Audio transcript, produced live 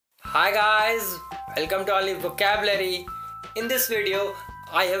Hi guys, welcome to Only Vocabulary. In this video,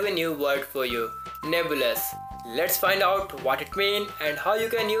 I have a new word for you, nebulous. Let's find out what it means and how you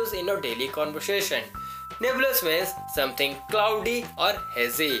can use in your daily conversation. Nebulous means something cloudy or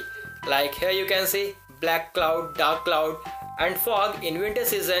hazy. Like here you can see black cloud, dark cloud and fog in winter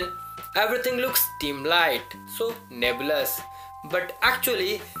season. Everything looks dim light, so nebulous. But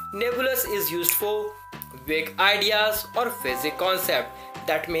actually, nebulous is used for vague ideas or hazy concept.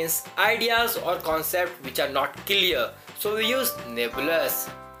 That means ideas or concept which are not clear. So we use nebulous.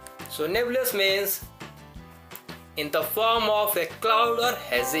 So nebulous means in the form of a cloud or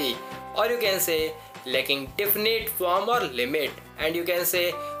hazy, or you can say lacking definite form or limit, and you can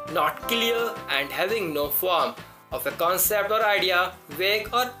say not clear and having no form of a concept or idea, vague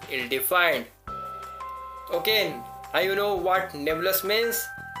or ill-defined. Okay, now you know what nebulous means.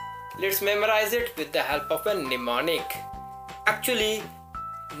 Let's memorize it with the help of a mnemonic. Actually,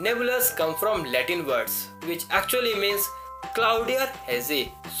 nebulous come from Latin words which actually means cloudy or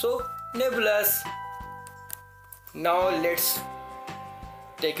hazy. So nebulous. Now let's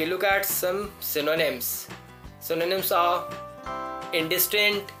take a look at some synonyms. Synonyms are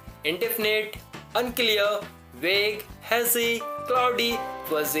indistinct, indefinite, unclear, vague, hazy, cloudy,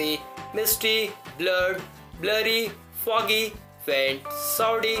 fuzzy, misty, blurred, blurry, foggy, faint,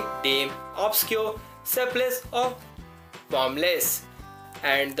 shadowy, dim, obscure, shapeless or formless.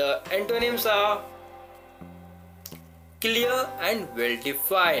 And the antonyms are clear and well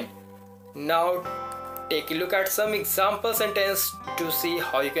defined. Now take a look at some example sentence to see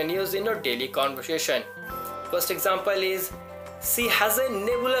how you can use in your daily conversation. First example is she has a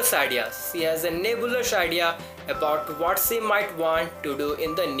nebulous idea. She has a nebulous idea about what she might want to do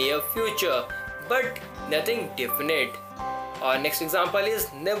in the near future, but nothing definite. Our next example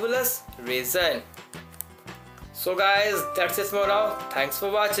is nebulous reason. So guys, that's it for now. Thanks for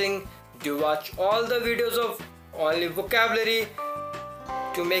watching. Do watch all the videos of Only Vocabulary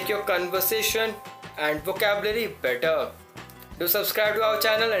to make your conversation and vocabulary better. Do subscribe to our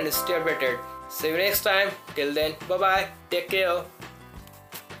channel and stay updated. See you next time. Till then, bye bye. Take care.